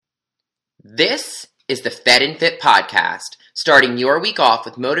This is the Fed and Fit podcast, starting your week off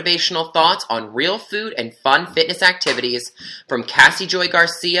with motivational thoughts on real food and fun fitness activities from Cassie Joy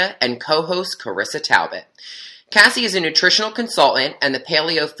Garcia and co-host Carissa Talbot. Cassie is a nutritional consultant and the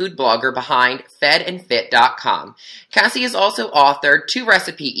paleo food blogger behind fedandfit.com. Cassie has also authored 2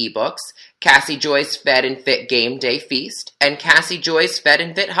 recipe ebooks, Cassie Joy's Fed and Fit Game Day Feast and Cassie Joy's Fed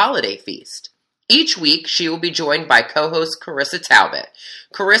and Fit Holiday Feast. Each week, she will be joined by co-host Carissa Talbot.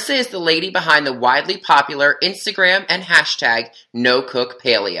 Carissa is the lady behind the widely popular Instagram and hashtag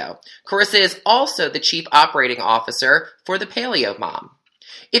NoCookPaleo. Carissa is also the Chief Operating Officer for the Paleo Mom.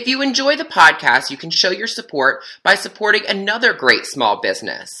 If you enjoy the podcast, you can show your support by supporting another great small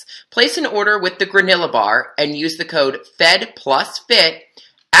business. Place an order with the Granilla Bar and use the code FED+FIT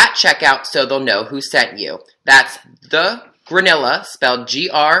at checkout so they'll know who sent you. That's the Granilla, spelled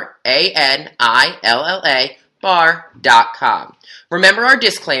Granilla, bar.com. Remember our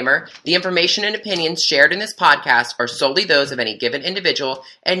disclaimer, the information and opinions shared in this podcast are solely those of any given individual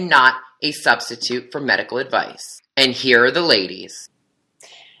and not a substitute for medical advice. And here are the ladies.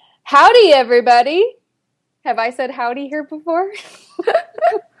 Howdy, everybody. Have I said howdy here before?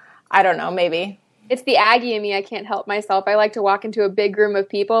 I don't know, maybe. It's the Aggie in me. I can't help myself. I like to walk into a big room of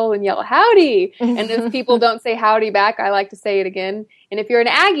people and yell, howdy. And if people don't say howdy back, I like to say it again. And if you're an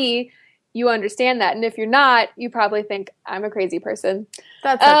Aggie, you understand that. And if you're not, you probably think I'm a crazy person.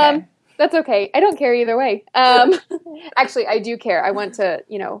 That's okay. That's okay. I don't care either way. Actually, I do care. I want to,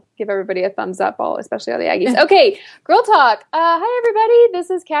 give everybody a thumbs up, especially all the Aggies. Okay, Girl Talk. Hi, everybody. This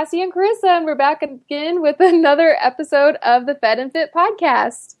is Cassie and Carissa, and we're back again with another episode of the Fed and Fit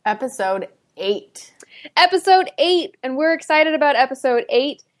podcast. Episode 8. And we're excited about episode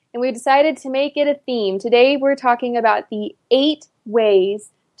 8, and we decided to make it a theme. Today, we're talking about the 8 ways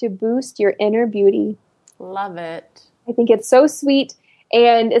to boost your inner beauty. Love it. I think it's so sweet.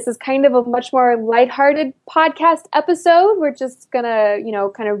 And this is kind of a much more lighthearted podcast episode. We're just going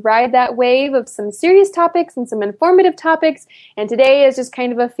to, kind of ride that wave of some serious topics and some informative topics. And today is just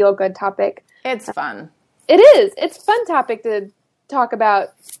kind of a feel-good topic. It's fun. It is. It's a fun topic to talk about.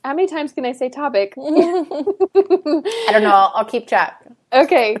 How many times can I say topic? I don't know. I'll keep track.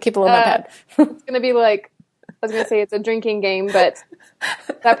 Okay. I'll keep a little notepad. It's going to be like, I was going to say it's a drinking game, but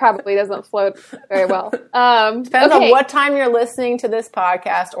that probably doesn't float very well. Depends on what time you're listening to this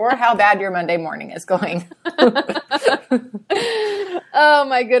podcast or how bad your Monday morning is going. Oh,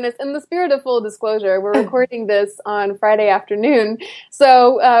 my goodness. In the spirit of full disclosure, we're recording this on Friday afternoon.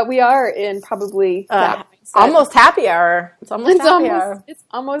 So we are in probably almost happy hour. It's almost happy hour. It's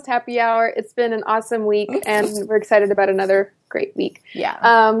almost happy hour. It's been an awesome week, and we're excited about another great week.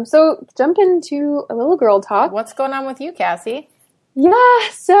 Yeah. So jump into a little girl talk. What's going on with you, Cassie? Yeah,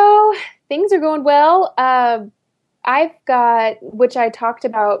 so things are going well. I've got, which I talked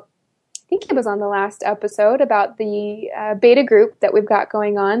about, I think it was on the last episode, about the beta group that we've got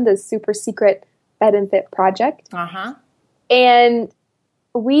going on, the super secret Fed and Fit project. Uh-huh. And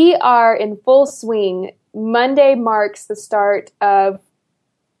we are in full swing. Monday marks the start of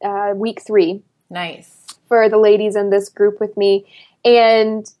week 3. Nice. For the ladies in this group with me.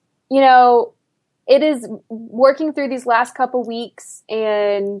 And, it is working through these last couple weeks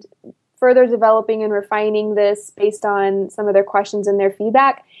and further developing and refining this based on some of their questions and their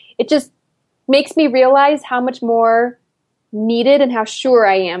feedback. It just makes me realize how much more needed and how sure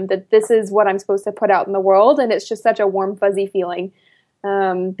I am that this is what I'm supposed to put out in the world. And it's just such a warm, fuzzy feeling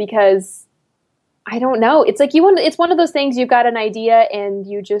because I don't know. It's like it's one of those things, you've got an idea and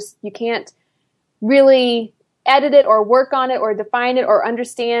you can't really edit it or work on it or define it or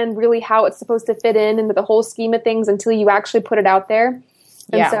understand really how it's supposed to fit into the whole scheme of things until you actually put it out there.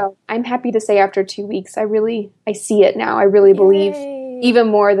 And so I'm happy to say after 2 weeks, I see it now. I really believe even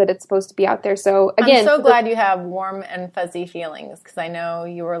more that it's supposed to be out there. So again, I'm so glad you have warm and fuzzy feelings because I know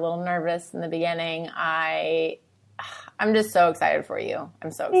you were a little nervous in the beginning. I'm just so excited for you.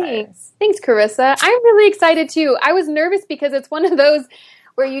 I'm so excited. Thanks, Carissa. I'm really excited too. I was nervous because it's one of those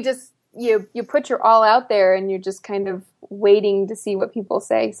where you just, you put your all out there and you're just kind of waiting to see what people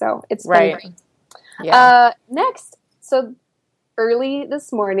say. So it's been great. Yeah. Next, so early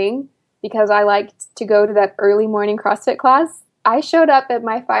this morning, because I like to go to that early morning CrossFit class, I showed up at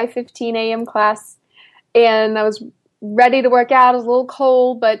my 5:15 a.m. class and I was ready to work out. It was a little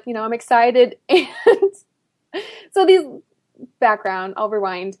cold, but I'm excited. And so I'll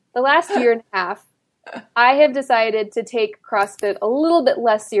rewind. The last year and a half, I have decided to take CrossFit a little bit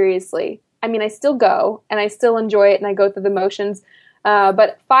less seriously. I mean, I still go and I still enjoy it and I go through the motions.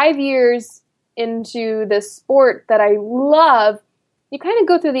 But 5 years into this sport that I love, you kind of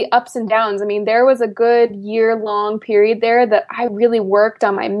go through the ups and downs. I mean, there was a good year-long period there that I really worked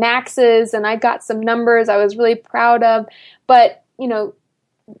on my maxes, and I got some numbers I was really proud of. But, you know,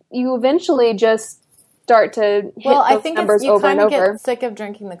 you eventually just start to hit those numbers over and over. You kind of get sick of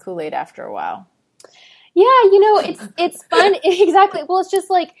drinking the Kool-Aid after a while. Yeah, you know, it's fun. Exactly. Well, it's just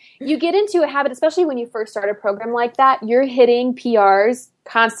like you get into a habit, especially when you first start a program like that, you're hitting PRs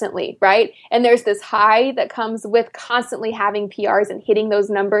constantly, right? And there's this high that comes with constantly having PRs and hitting those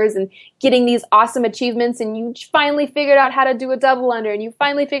numbers and getting these awesome achievements. And you finally figured out how to do a double under, and you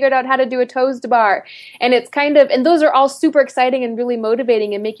finally figured out how to do a toes to bar. And it's kind of, and those are all super exciting and really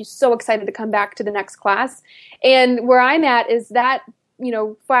motivating and make you so excited to come back to the next class. And where I'm at is that, you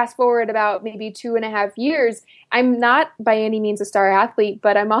know, fast forward about maybe 2.5 years, I'm not by any means a star athlete,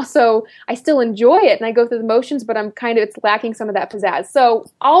 but I still enjoy it and I go through the motions, but it's lacking some of that pizzazz. So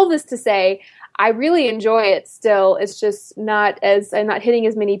all this to say, I really enjoy it still. It's just I'm not hitting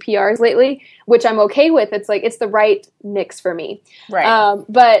as many PRs lately, which I'm okay with. It's like, it's the right mix for me. Right.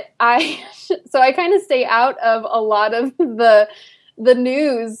 But I kind of stay out of a lot of the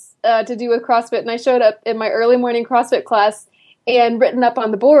news to do with CrossFit. And I showed up in my early morning CrossFit class, and written up on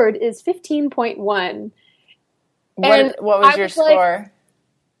the board is 15.1. What was your score?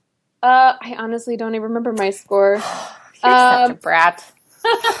 I honestly don't even remember my score. You're such a brat.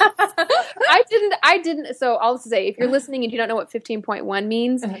 I didn't. So I'll say, if you're listening and you don't know what 15.1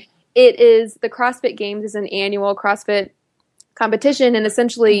 means, it is the CrossFit Games is an annual CrossFit competition, and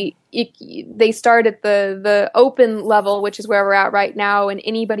essentially they start at the open level, which is where we're at right now, and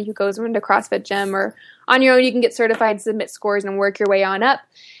anybody who goes into CrossFit Gym or on your own, you can get certified, submit scores, and work your way on up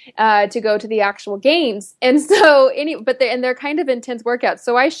to go to the actual games. And so, they're kind of intense workouts.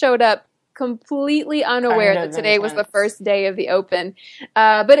 So I showed up completely unaware that today was the first day of the Open,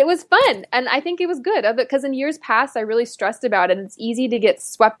 but it was fun, and I think it was good because in years past I really stressed about it. And it's easy to get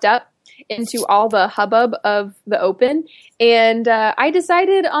swept up into all the hubbub of the Open, and I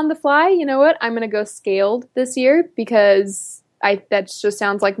decided on the fly, you know what, I'm going to go scaled this year because that just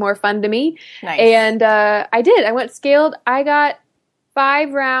sounds like more fun to me. Nice. And I did. I went scaled. I got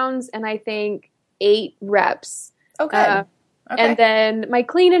 5 rounds and I think 8 reps. Okay. Okay. And then my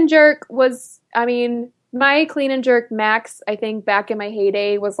clean and jerk my clean and jerk max, I think back in my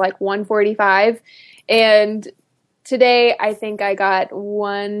heyday, was like 145. And today I think I got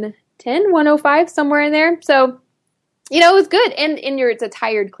 110, 105, somewhere in there. So, you know, it was good. And it's a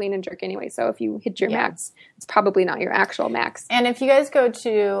tired clean and jerk anyway. So if you hit your max, it's probably not your actual max. And if you guys go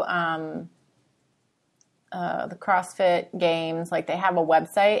to the CrossFit Games, like they have a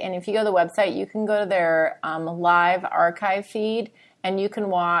website. And if you go to the website, you can go to their live archive feed and you can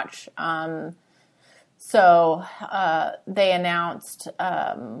watch. So they announced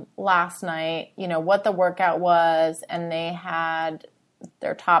last night, you know, what the workout was, and they had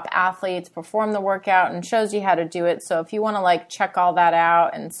their top athletes perform the workout and shows you how to do it. So if you want to like check all that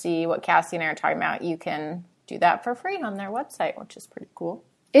out and see what Cassie and I are talking about, you can do that for free on their website, which is pretty cool.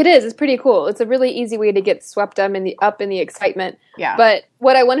 It is. It's pretty cool. It's a really easy way to get swept up in the excitement. Yeah. But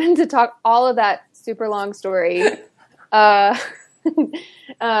what I wanted to talk, all of that super long story, long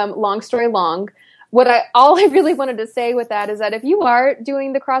story long. All I really wanted to say with that is that if you are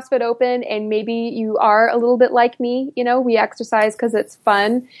doing the CrossFit Open and maybe you are a little bit like me, you know, we exercise because it's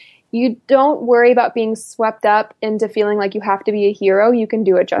fun. You don't worry about being swept up into feeling like you have to be a hero. You can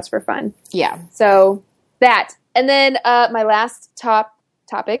do it just for fun. Yeah. So that. And then my last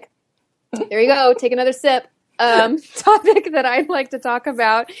topic. There you go. Take another sip. Topic that I'd like to talk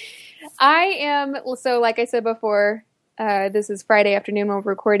about. So like I said before, this is Friday afternoon when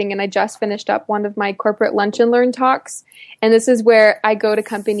we're recording, and I just finished up one of my corporate lunch and learn talks. And this is where I go to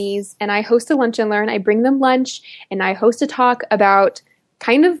companies and I host a lunch and learn. I bring them lunch and I host a talk about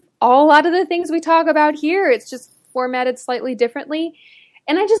kind of a lot of the things we talk about here. It's just formatted slightly differently.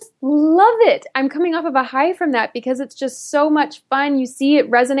 And I just love it. I'm coming off of a high from that because it's just so much fun. You see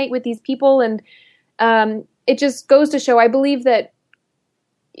it resonate with these people, and it just goes to show, I believe that,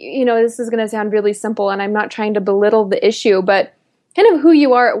 you know, this is going to sound really simple, and I'm not trying to belittle the issue, but kind of who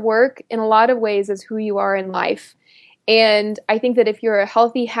you are at work in a lot of ways is who you are in life. And I think that if you're a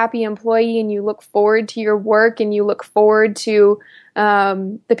healthy, happy employee and you look forward to your work and you look forward to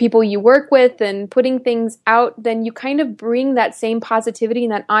the people you work with and putting things out, then you kind of bring that same positivity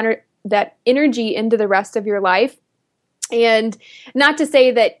and that energy into the rest of your life. And not to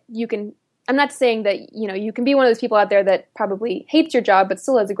say that I'm not saying that, you know, you can be one of those people out there that probably hates your job but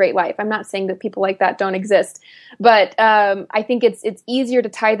still has a great life. I'm not saying that people like that don't exist. But I think it's easier to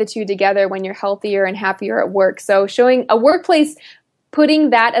tie the two together when you're healthier and happier at work. So showing a workplace putting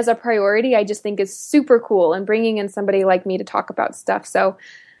that as a priority, I just think is super cool, and bringing in somebody like me to talk about stuff. So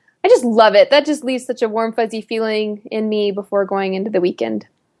I just love it. That just leaves such a warm, fuzzy feeling in me before going into the weekend.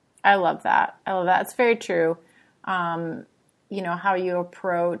 I love that. It's very true. How you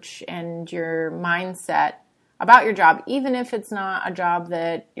approach and your mindset about your job, even if it's not a job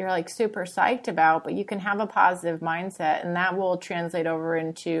that you're like super psyched about, but you can have a positive mindset, and that will translate over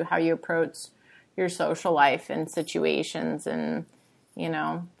into how you approach your social life and situations, and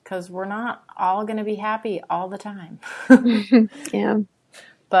because we're not all going to be happy all the time. Yeah.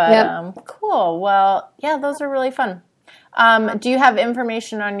 But cool. Well, yeah, those are really fun. Do you have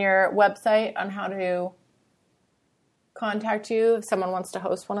information on your website on how to contact you if someone wants to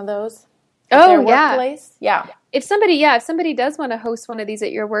host one of those? Oh, workplace? Yeah. If somebody does want to host one of these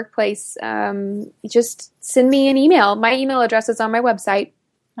at your workplace, just send me an email. My email address is on my website.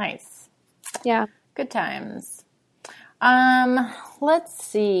 Nice. Yeah. Good times. Let's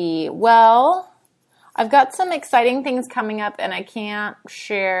see. Well, I've got some exciting things coming up, and I can't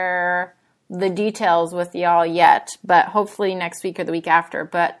share the details with y'all yet, but hopefully next week or the week after.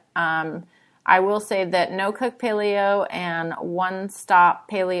 But I will say that No Cook Paleo and One Stop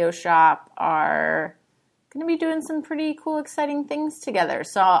Paleo Shop are going to be doing some pretty cool, exciting things together.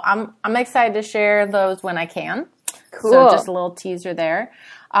 So I'm excited to share those when I can. Cool. So just a little teaser there.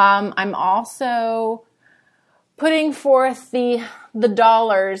 I'm also putting forth the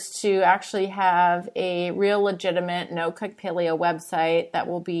dollars to actually have a real legitimate No Cook Paleo website that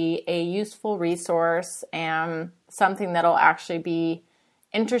will be a useful resource and something that'll actually be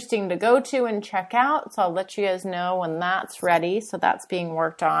interesting to go to and check out. So I'll let you guys know when that's ready. So that's being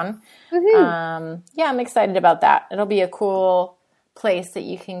worked on. Yeah, I'm excited about that. It'll be a cool place that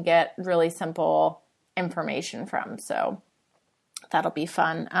you can get really simple information from. So that'll be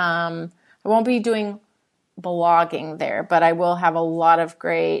fun. I won't be doing blogging there, but I will have a lot of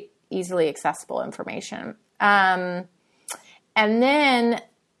great, easily accessible information. And then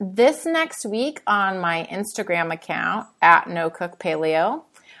this next week on my Instagram account at No Cook Paleo,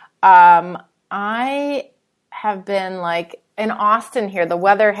 I have been like in Austin here. The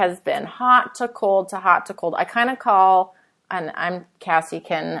weather has been hot to cold to hot to cold. I kind of call, and Cassie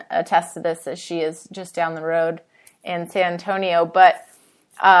can attest to this as she is just down the road in San Antonio, but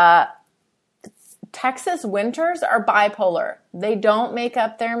Texas winters are bipolar. They don't make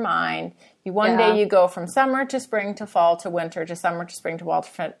up their mind. One day you go from summer to spring to fall to winter to summer to spring to fall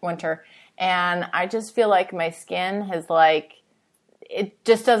to winter. And I just feel like my skin has it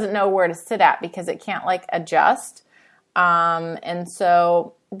just doesn't know where to sit at because it can't adjust. And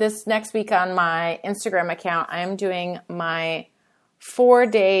so this next week on my Instagram account, I am doing my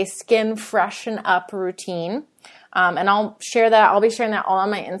 4-day skin freshen up routine. And I'll share that. I'll be sharing that all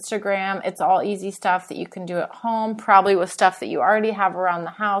on my Instagram. It's all easy stuff that you can do at home, probably with stuff that you already have around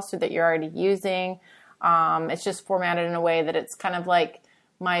the house or that you're already using. It's just formatted in a way that it's kind of like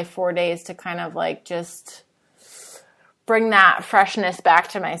my 4 days to kind of just bring that freshness back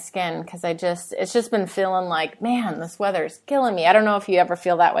to my skin because it's just been feeling like, man, this weather is killing me. I don't know if you ever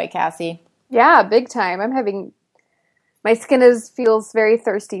feel that way, Cassie. Yeah, big time. My skin feels very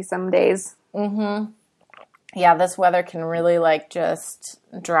thirsty some days. Mm-hmm. Yeah, this weather can really just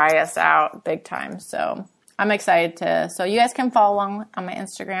dry us out big time. So I'm excited so you guys can follow along on my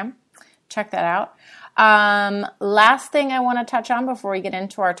Instagram. Check that out. Last thing I want to touch on before we get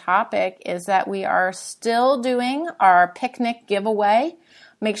into our topic is that we are still doing our picnic giveaway.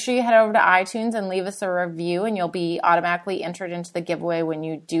 Make sure you head over to iTunes and leave us a review and you'll be automatically entered into the giveaway when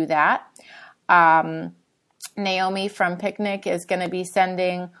you do that. Naomi from Picnic is going to be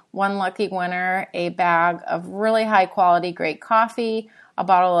sending one lucky winner a bag of really high quality, great coffee, a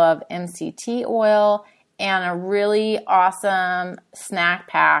bottle of MCT oil, and a really awesome snack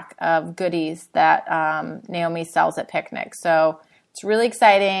pack of goodies that Naomi sells at Picnic. So it's really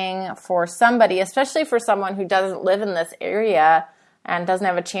exciting for somebody, especially for someone who doesn't live in this area and doesn't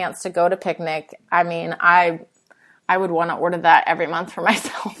have a chance to go to Picnic. I mean, I would want to order that every month for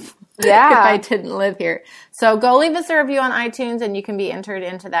myself. Yeah. If I didn't live here. So go leave us a review on iTunes and you can be entered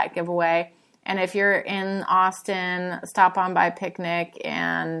into that giveaway. And if you're in Austin, stop on by Picnic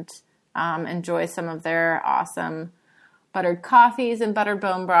and enjoy some of their awesome buttered coffees and buttered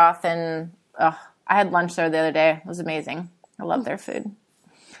bone broth. And I had lunch there the other day. It was amazing. I love their food.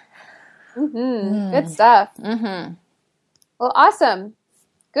 Mm-hmm. Good stuff. Mm-hmm. Well, awesome.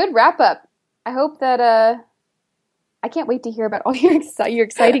 Good wrap up. I hope that I can't wait to hear about all your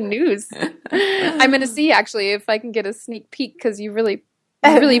exciting news. I'm going to see actually if I can get a sneak peek because you really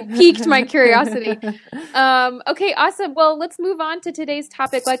piqued my curiosity. Okay, awesome. Well, let's move on to today's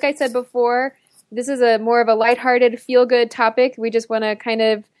topic. Like I said before, this is a more of a lighthearted, feel-good topic we just want to kind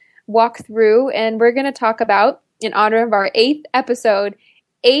of walk through, and we're going to talk about, in honor of our 8th episode,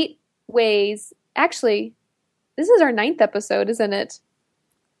 8 ways. Actually, this is our 9th episode, isn't it?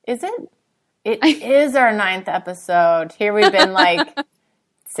 Is it? It is our 9th episode. Here we've been like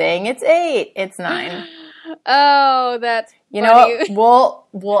saying it's 8, it's 9. Oh, that's you funny. know what?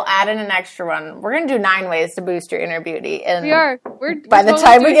 We'll add in an extra one. We're gonna do 9 ways to boost your inner beauty. And we are. By the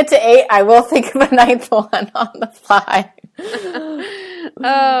time we get to 8, I will think of a 9th one on the fly.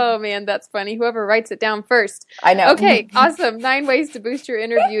 Oh man, that's funny. Whoever writes it down first. I know. Okay, awesome. 9 ways to boost your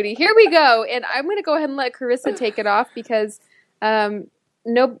inner beauty. Here we go. And I'm going to go ahead and let Carissa take it off because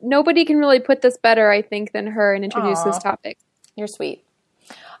nobody can really put this better, I think, than her and introduce this topic. You're sweet.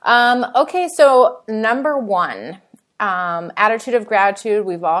 Okay, so number 1, attitude of gratitude.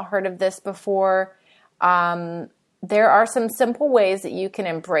 We've all heard of this before. There are some simple ways that you can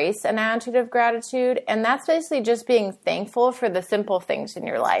embrace an attitude of gratitude, and that's basically just being thankful for the simple things in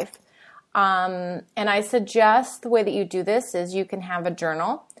your life. And I suggest the way that you do this is you can have a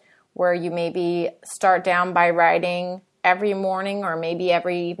journal where you maybe start down by writing every morning or maybe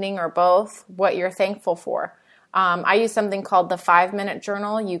every evening or both what you're thankful for. I use something called the 5-minute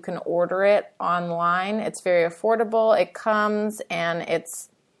journal. You can order it online. It's very affordable. It comes and it's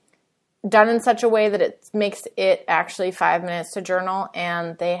done in such a way that it makes it actually 5 minutes to journal,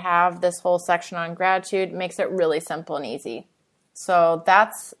 and they have this whole section on gratitude. It makes it really simple and easy. So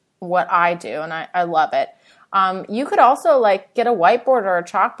that's what I do, and I love it. You could also like get a whiteboard or a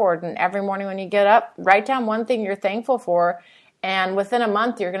chalkboard, and every morning when you get up, write down one thing you're thankful for, and within a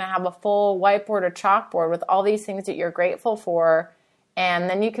month you're going to have a full whiteboard or chalkboard with all these things that you're grateful for, and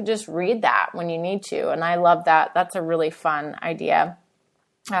then you could just read that when you need to, and I love that. That's a really fun idea.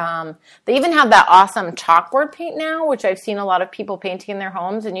 They even have that awesome chalkboard paint now, which I've seen a lot of people painting in their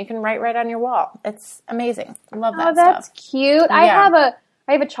homes, and you can write right on your wall. It's amazing. I love that stuff. Oh, that's cute. Yeah.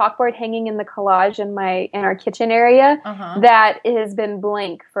 I have a chalkboard hanging in the collage in our kitchen area that has been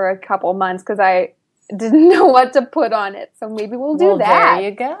blank for a couple months because I didn't know what to put on it. So maybe we'll do that. There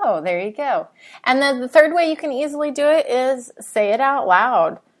you go. There you go. And then the third way you can easily do it is say it out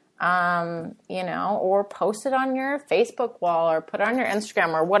loud. Or post it on your Facebook wall or put it on your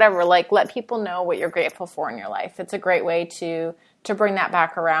Instagram or whatever. Like, let people know what you're grateful for in your life. It's a great way to bring that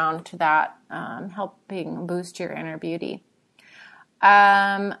back around to that, helping boost your inner beauty.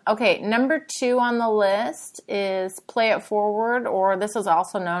 Okay, number 2 on the list is play it forward, or this is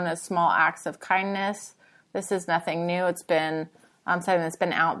also known as small acts of kindness. This is nothing new. It's been something that's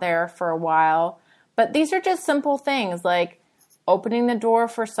been out there for a while. But these are just simple things like opening the door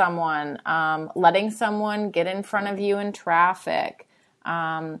for someone, letting someone get in front of you in traffic,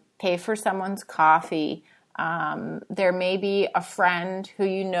 pay for someone's coffee. There may be a friend who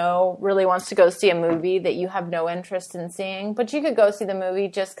you know really wants to go see a movie that you have no interest in seeing, but you could go see the movie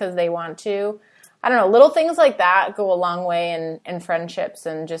just because they want to. I don't know, little things like that go a long way in friendships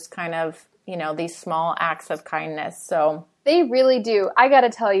and just kind of, these small acts of kindness. So they really do. I got to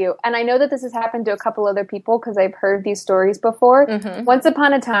tell you, and I know that this has happened to a couple other people because I've heard these stories before. Mm-hmm. Once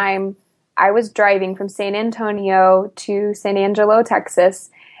upon a time, I was driving from San Antonio to San Angelo, Texas,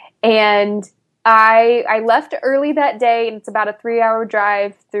 and I left early that day, and it's about a 3-hour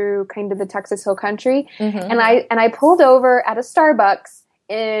drive through kind of the Texas Hill Country. Mm-hmm. And I pulled over at a Starbucks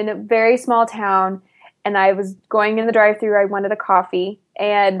in a very small town, and I was going in the drive-thru. I wanted a coffee,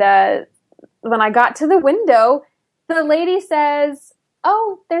 and when I got to the window, the lady says,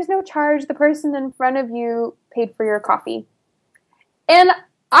 "Oh, there's no charge. The person in front of you paid for your coffee." And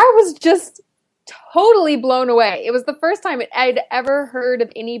I was just totally blown away. It was the first time I'd ever heard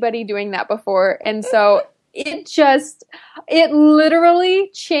of anybody doing that before. And so it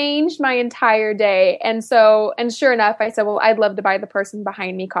literally changed my entire day. And sure enough, I said, well, I'd love to buy the person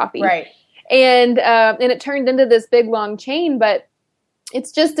behind me coffee. Right. And it turned into this big long chain, but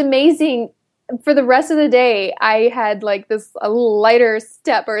it's just amazing. For the rest of the day, I had like a lighter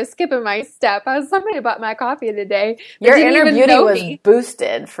step or a skip in my step. Somebody bought my coffee today. Your inner beauty was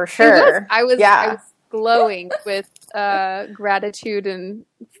boosted for sure. I was glowing with gratitude and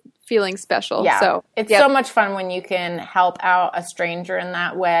feeling special. Yeah. So it's so much fun when you can help out a stranger in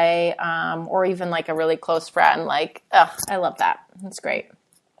that way, or even like a really close friend. Like, I love that. It's great.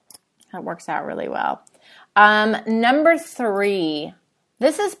 That works out really well. Number 3.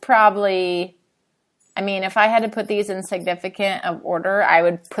 This is probably, if I had to put these in significant of order, I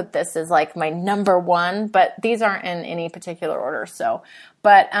would put this as like my number 1, but these aren't in any particular order.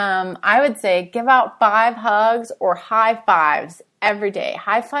 But I would say give out 5 hugs or high fives every day.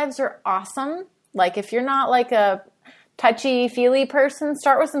 High fives are awesome. Like if you're not like a touchy-feely person,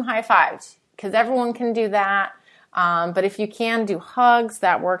 start with some high fives. because everyone can do that. But if you can do hugs,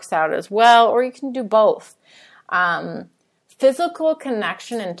 that works out as well, or you can do both. Physical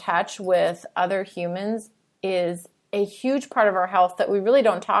connection and touch with other humans is a huge part of our health that we really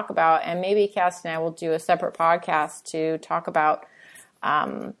don't talk about. And maybe Cassie and I will do a separate podcast to talk about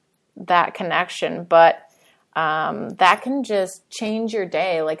that connection. But that can just change your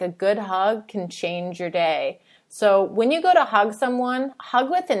day. Like a good hug can change your day. So when you go to hug someone, hug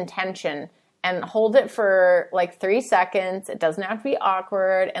with intention and hold it for like 3 seconds. It doesn't have to be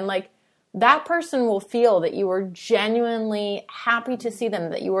awkward. And like that person will feel that you were genuinely happy to see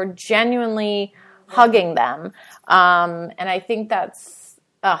them, that you were genuinely hugging them. And I think that's,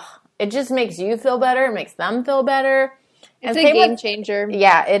 it just makes you feel better. It makes them feel better. It's a game changer.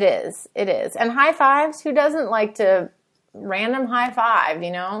 Yeah, it is. It is. And high fives, who doesn't like to random high five,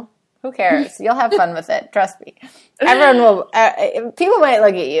 you know? Who cares? You'll have fun with it. Trust me. Everyone will, people might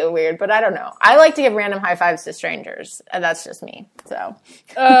look at you weird, but I don't know. I like to give random high fives to strangers. That's just me. So.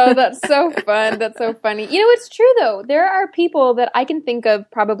 Oh, that's so fun. That's so funny. You know, it's true though. There are people that I can think of,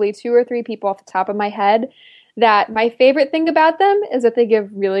 probably 2 or 3 people off the top of my head, that my favorite thing about them is that they give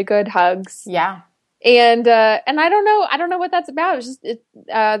really good hugs. Yeah. And I don't know what that's about. It's just,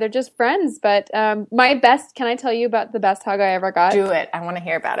 they're just friends. But, my best, can I tell you about the best hug I ever got? Do it. I want to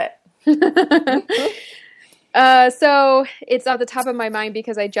hear about it. So it's off the top of my mind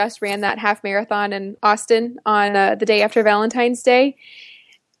because I just ran that half marathon in Austin on the day after Valentine's Day.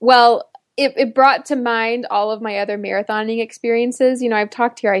 Well, it brought to mind all of my other marathoning experiences. You know, I've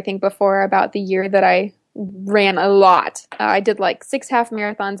talked here, I think, before about the year that I ran a lot. I did like 6 half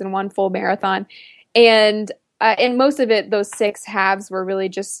marathons and 1 full marathon. And most of it, those 6 halves were really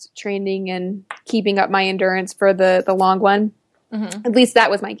just training and keeping up my endurance for the long one. Mm-hmm. At least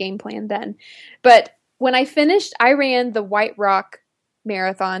that was my game plan then. But when I finished, I ran the White Rock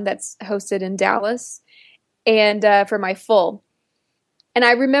Marathon that's hosted in Dallas, and for my full. And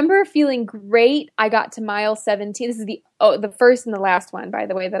I remember feeling great. I got to mile 17. This is the first and the last one, by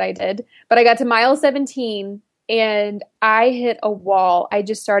the way, that I did. But I got to mile 17, and I hit a wall. I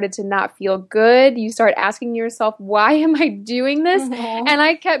just started to not feel good. You start asking yourself, why am I doing this? Mm-hmm. And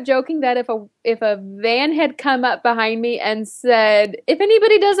I kept joking that if a van had come up behind me and said, if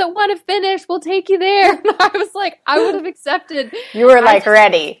anybody doesn't want to finish, we'll take you there. And I was like, I would have accepted. You were like,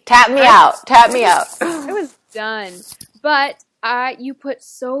 ready. Tap me out. I was done. But you put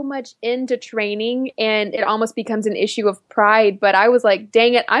so much into training and it almost becomes an issue of pride. But I was like,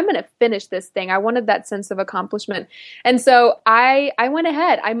 dang it, I'm going to finish this thing. I wanted that sense of accomplishment. And so I went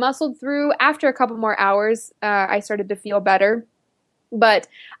ahead. I muscled through. After a couple more hours, I started to feel better. But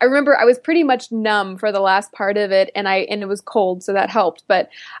I remember I was pretty much numb for the last part of it, and it was cold, so that helped. But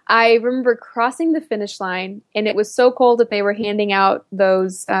I remember crossing the finish line, and it was so cold that they were handing out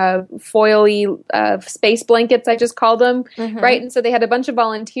those foily space blankets, I just called them, mm-hmm. right? And so they had a bunch of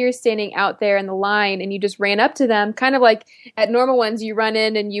volunteers standing out there in the line, and you just ran up to them, kind of like at normal ones, you run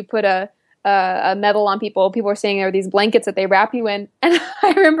in and you put a medal on people. People were saying there were these blankets that they wrap you in. And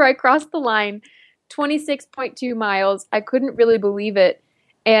I remember I crossed the line, 26.2 miles. I couldn't really believe it.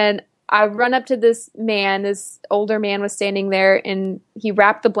 And I run up to this older man was standing there, and he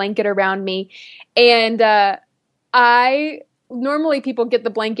wrapped the blanket around me. And normally people get the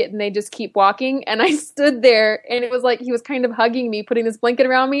blanket and they just keep walking. And I stood there, and it was like he was kind of hugging me, putting this blanket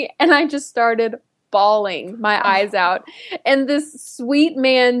around me. And I just started bawling my eyes out. And this sweet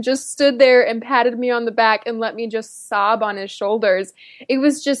man just stood there and patted me on the back and let me just sob on his shoulders. It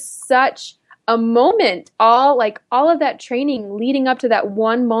was just such a moment, all of that training leading up to that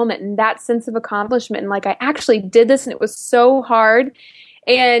one moment and that sense of accomplishment. And like, I actually did this, and it was so hard.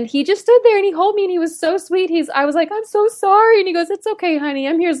 And he just stood there and he held me, and he was so sweet. I was like, I'm so sorry. And he goes, it's okay, honey.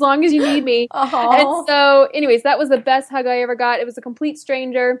 I'm here as long as you need me. And so anyways, that was the best hug I ever got. It was a complete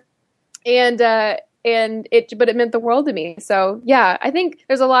stranger. But it meant the world to me. So yeah, I think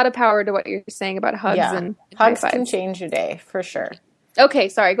there's a lot of power to what you're saying about hugs. Yeah. And hugs can change your day for sure. Okay,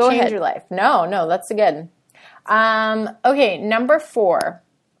 sorry, go ahead. Change your life. No, that's good. Okay, number 4.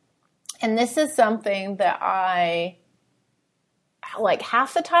 And this is something that I, like,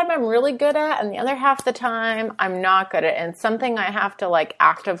 half the time I'm really good at, and the other half the time I'm not good at. And something I have to, like,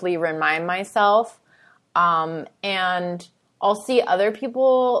 actively remind myself. And I'll see other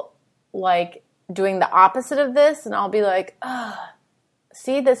people, like, doing the opposite of this, and I'll be like,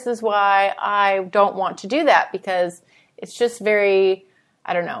 see, this is why I don't want to do that, because it's just very,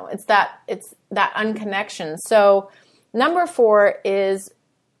 I don't know, it's that unconnection. So number 4 is,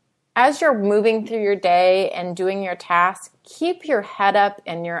 as you're moving through your day and doing your tasks, keep your head up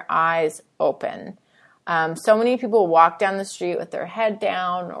and your eyes open. So many people walk down the street with their head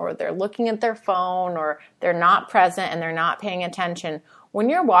down, or they're looking at their phone, or they're not present and they're not paying attention. When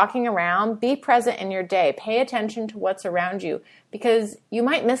you're walking around, be present in your day. Pay attention to what's around you, because you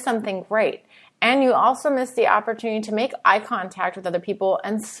might miss something great. And you also miss the opportunity to make eye contact with other people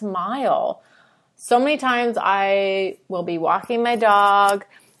and smile. So many times I will be walking my dog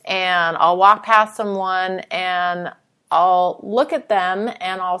and I'll walk past someone and I'll look at them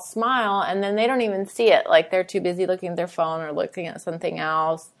and I'll smile, and then they don't even see it. Like, they're too busy looking at their phone or looking at something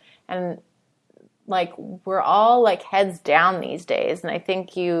else. And like, we're all like heads down these days. And I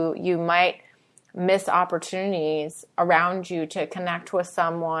think you might miss opportunities around you to connect with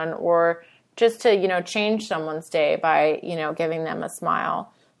someone, or just to, change someone's day by, giving them a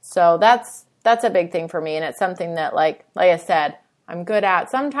smile. So that's a big thing for me. And it's something that, like I said, I'm good at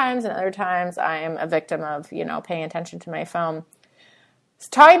sometimes, and other times I am a victim of, paying attention to my phone. So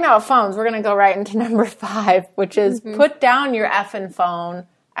talking about phones, we're going to go right into number 5, which is put down your effing phone, !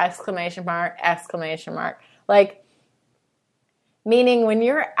 Like, meaning when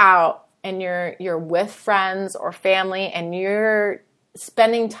you're out and you're with friends or family and you're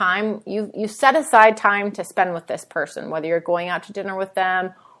spending time, you set aside time to spend with this person, whether you're going out to dinner with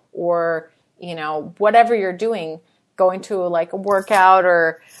them or, whatever you're doing, going to like a workout,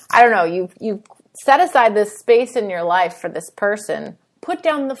 or I don't know, you've set aside this space in your life for this person. Put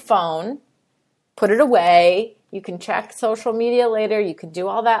down the phone, put it away. You can check social media later. You can do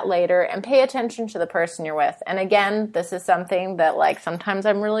all that later, and pay attention to the person you're with. And again, this is something that like sometimes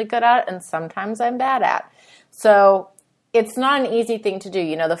I'm really good at and sometimes I'm bad at. So it's not an easy thing to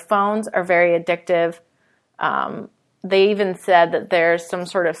do. The phones are very addictive. They even said that there's some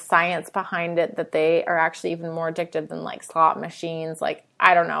sort of science behind it, that they are actually even more addictive than like slot machines. Like,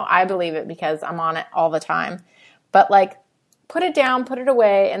 I don't know. I believe it because I'm on it all the time. But like, put it down, put it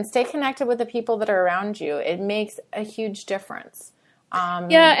away, and stay connected with the people that are around you. It makes a huge difference.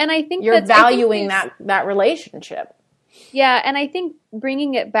 And I think you're valuing that relationship. Yeah, and I think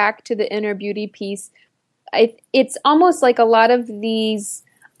bringing it back to the inner beauty piece, it's almost like a lot of these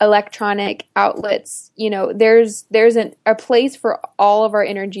electronic outlets, there's a place for all of our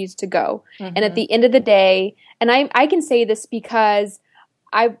energies to go. Mm-hmm. And at the end of the day, and I can say this because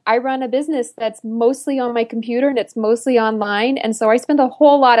I run a business that's mostly on my computer and it's mostly online. And so I spend a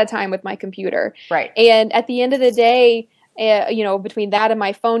whole lot of time with my computer. Right. And at the end of the day, between that and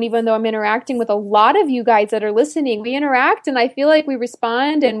my phone, even though I'm interacting with a lot of you guys that are listening, we interact and I feel like we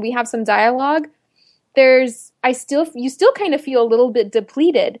respond and we have some dialogue. You still kind of feel a little bit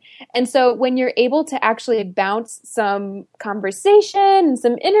depleted. And so when you're able to actually bounce some conversation and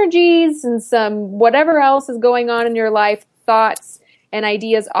some energies and some whatever else is going on in your life, thoughts and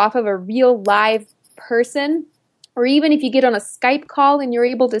ideas off of a real live person, or even if you get on a Skype call and you're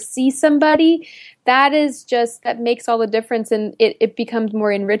able to see somebody, that makes all the difference, and it becomes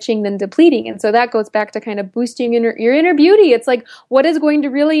more enriching than depleting. And so that goes back to kind of boosting your inner beauty. It's like, what is going to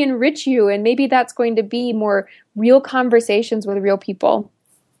really enrich you? And maybe that's going to be more real conversations with real people.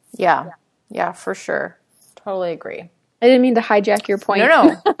 Yeah, for sure. Totally agree. I didn't mean to hijack your point.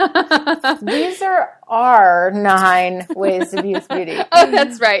 No. These are our 9 ways to use beauty. Oh,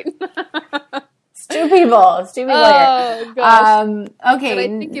 that's right. Stu people Oh, here. gosh. Okay. But I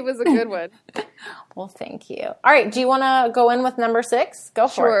think it was a good one. Well, thank you. All right. Do you want to go in with number 6? Go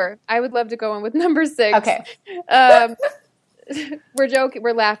for it. Sure. I would love to go in with number 6. Okay. We're joking.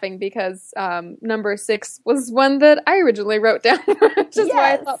 We're laughing because number 6 was one that I originally wrote down, which is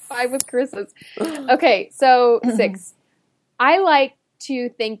why I thought 5 was Carissa's. Okay. So 6. I like to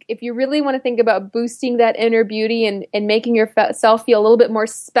think, if you really want to think about boosting that inner beauty and making yourself feel a little bit more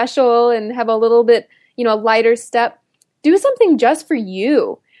special and have a little bit, lighter step, do something just for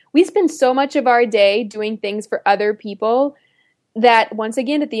you. We spend so much of our day doing things for other people that, once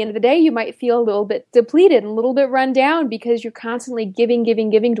again, at the end of the day, you might feel a little bit depleted and a little bit run down because you're constantly giving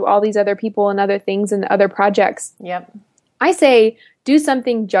to all these other people and other things and other projects. Yep. I say, do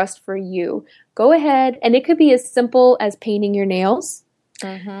something just for you. Go ahead, and it could be as simple as painting your nails.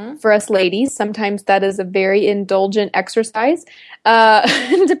 Mm-hmm. For us ladies, sometimes that is a very indulgent exercise,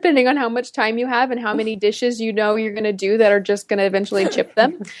 depending on how much time you have and how many dishes you're going to do that are just going to eventually chip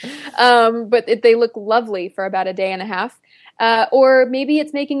them. But they look lovely for about a day and a half. Or maybe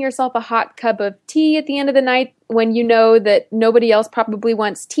it's making yourself a hot cup of tea at the end of the night when you know that nobody else probably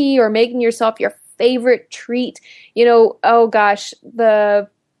wants tea, or making yourself your favorite treat. Oh gosh, the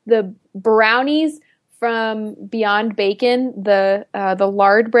brownies from Beyond Bacon, the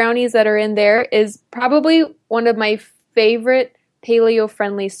lard brownies that are in there, is probably one of my favorite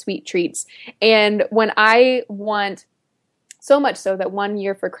paleo-friendly sweet treats. And when I want So much so that one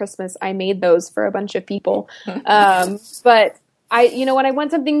year for Christmas, I made those for a bunch of people. But when I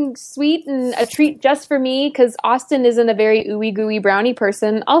want something sweet and a treat just for me, because Austin isn't a very ooey gooey brownie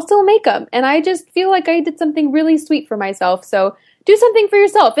person, I'll still make them. And I just feel like I did something really sweet for myself. So do something for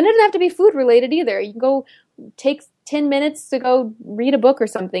yourself. And it doesn't have to be food related either. You can go take 10 minutes to go read a book or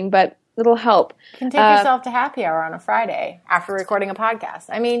something, but it'll help. You can take yourself to happy hour on a Friday after recording a podcast.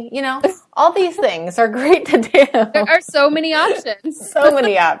 I mean, all these things are great to do. There are so many options. So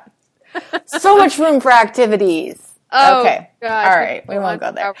many options. So much room for activities. Oh, okay. Gosh, all right. We won't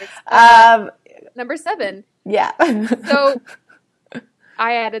go there. Number 7. Yeah. So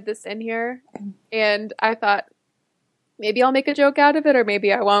I added this in here and I thought maybe I'll make a joke out of it or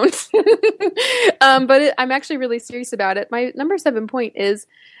maybe I won't. But I'm actually really serious about it. Our number 7 point is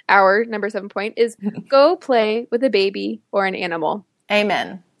go play with a baby or an animal.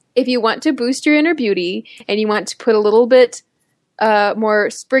 Amen. If you want to boost your inner beauty and you want to put a little bit more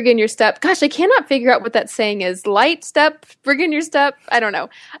sprig in your step. Gosh, I cannot figure out what that saying is. Light step, sprig in your step. I don't know.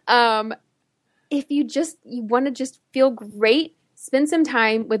 If you want to just feel great, spend some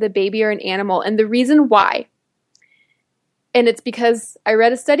time with a baby or an animal. And the reason why, and it's because I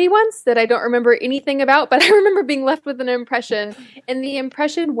read a study once that I don't remember anything about, but I remember being left with an impression. And the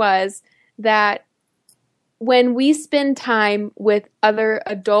impression was that when we spend time with other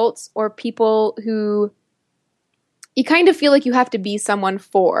adults or people who you kind of feel like you have to be someone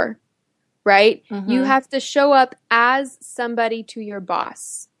for, right? Mm-hmm. You have to show up as somebody to your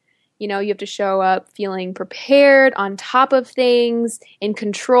boss. You have to show up feeling prepared, on top of things, in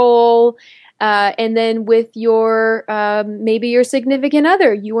control. And then with your, maybe your significant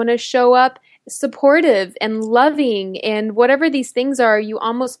other, you want to show up supportive and loving. And whatever these things are, you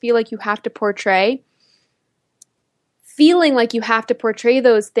almost feel like you have to portray. Feeling like you have to portray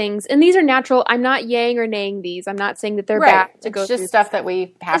those things. And these are natural. I'm not yang or naying these. I'm not saying that they're bad to go through. It's just stuff that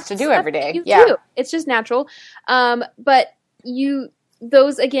we have to do every day. Do. It's just natural. But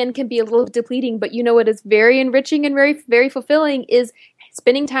those again can be a little depleting, but what is very enriching and very, very fulfilling is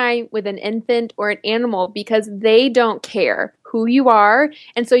spending time with an infant or an animal because they don't care who you are.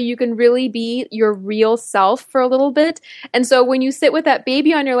 And so you can really be your real self for a little bit. And so when you sit with that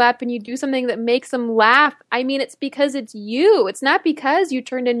baby on your lap and you do something that makes them laugh, I mean, it's because it's you. It's not because you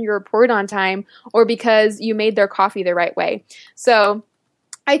turned in your report on time or because you made their coffee the right way. So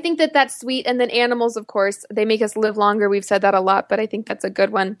I think that that's sweet. And then animals, of course, they make us live longer. We've said that a lot, but I think that's a good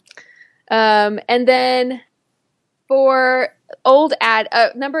one. And then for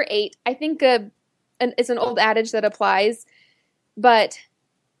number 8, I think it's an old adage that applies. But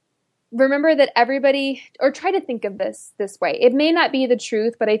remember that or try to think of this way. It may not be the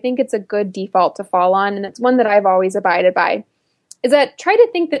truth, but I think it's a good default to fall on, and it's one that I've always abided by, is that try to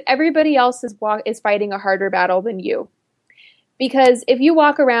think that everybody else is fighting a harder battle than you. Because if you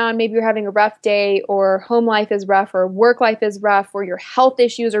walk around, maybe you're having a rough day, or home life is rough, or work life is rough, or your health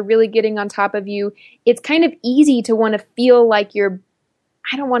issues are really getting on top of you, it's kind of easy to want to feel like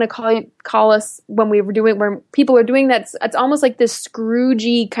I don't want to call us when people are doing that. It's almost like this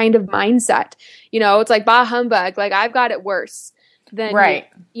Scroogey kind of mindset. It's like bah humbug. Like I've got it worse than right.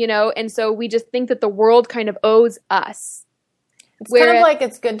 And so we just think that the world kind of owes us. It's kind of like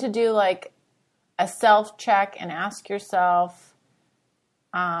it's good to do like a self check and ask yourself,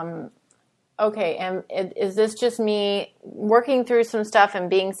 okay, is this just me working through some stuff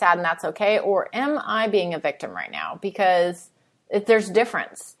and being sad and that's okay, or am I being a victim right now? Because there's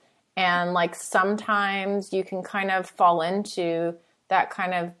difference. And like sometimes you can kind of fall into that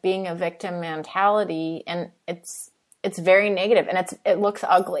kind of being a victim mentality, and it's very negative and it looks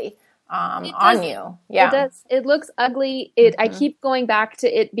ugly on you. Yeah. It does. It looks ugly. I keep going back to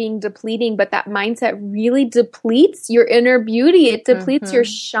it being depleting, but that mindset really depletes your inner beauty. It depletes your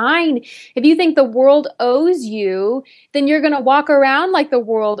shine. If you think the world owes you, then you're going to walk around like the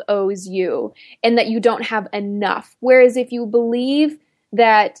world owes you and that you don't have enough. Whereas if you believe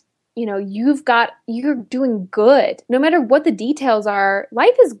that, you're doing good. No matter what the details are,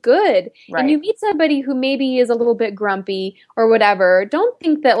 life is good. Right. And you meet somebody who maybe is a little bit grumpy or whatever. Don't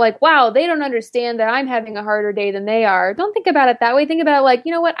think that like, wow, they don't understand that I'm having a harder day than they are. Don't think about it that way. Think about it like,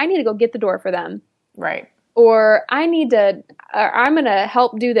 you know what? I need to go get the door for them. Right. Or I'm going to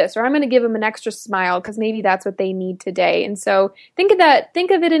help do this, or I'm going to give them an extra smile because maybe that's what they need today. And so think of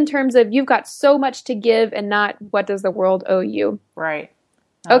it in terms of you've got so much to give and not what does the world owe you. Right.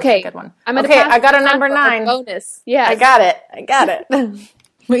 Okay, good one. I got a number 9. Bonus. Yeah, I got it.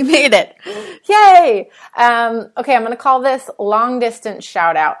 We made it. Yay. Okay, I'm going to call this long distance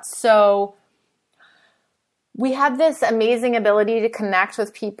shout out. So we have this amazing ability to connect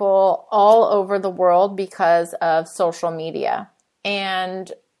with people all over the world because of social media.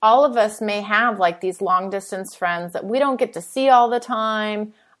 And all of us may have like these long distance friends that we don't get to see all the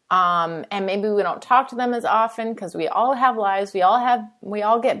time. And maybe we don't talk to them as often because we all have lives. We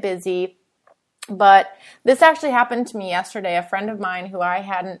all get busy. But this actually happened to me yesterday. A friend of mine who I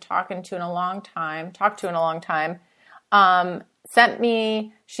hadn't talked to in a long time, sent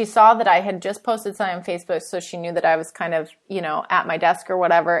me, she saw that I had just posted something on Facebook, so she knew that I was kind of, at my desk or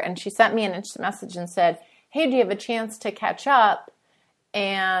whatever. And she sent me an instant message and said, hey, do you have a chance to catch up?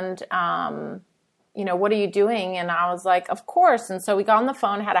 And, what are you doing? And I was like, of course. And so we got on the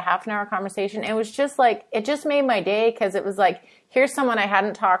phone, had a half an hour conversation. It was just like, it just made my day because it was like, here's someone I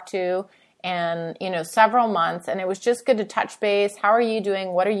hadn't talked to in, several months. And it was just good to touch base. How are you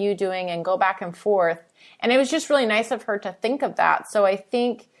doing? What are you doing? And go back and forth. And it was just really nice of her to think of that. So I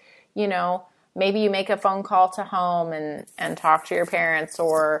think, maybe you make a phone call to home and talk to your parents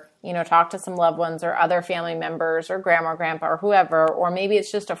or, talk to some loved ones or other family members or grandma or grandpa or whoever. Or maybe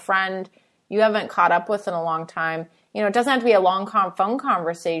it's just a friend you haven't caught up with in a long time. It doesn't have to be a long phone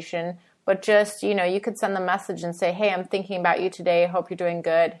conversation, but just, you could send them a message and say, hey, I'm thinking about you today. Hope you're doing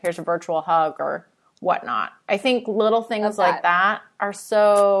good. Here's a virtual hug or whatnot. I think little things like that are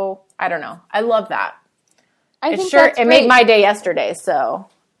so, I don't know. I love that. I think that's it made my day yesterday. So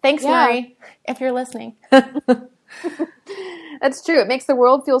thanks, Marie, if you're listening. That's true. It makes the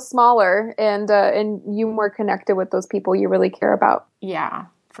world feel smaller and you more connected with those people you really care about. Yeah,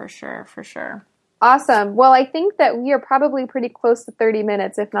 for sure. For sure. Awesome. Well, I think that we are probably pretty close to 30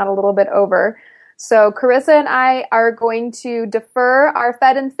 minutes, if not a little bit over. So Carissa and I are going to defer our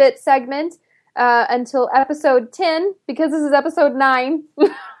Fed and Fit segment until episode 10 because this is episode 9.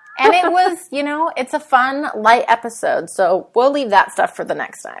 And it was, it's a fun, light episode. So we'll leave that stuff for the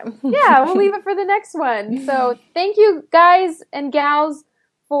next time. Yeah, we'll leave it for the next one. So thank you guys and gals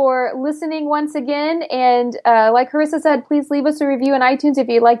for listening once again. And like Carissa said, please leave us a review in iTunes if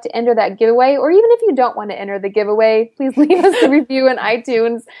you'd like to enter that giveaway. Or even if you don't want to enter the giveaway, please leave us a review in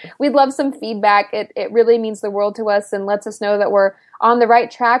iTunes. We'd love some feedback. It really means the world to us and lets us know that we're on the right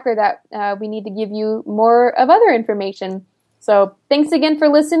track or that we need to give you more of other information. So thanks again for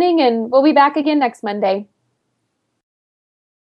listening, and we'll be back again next Monday.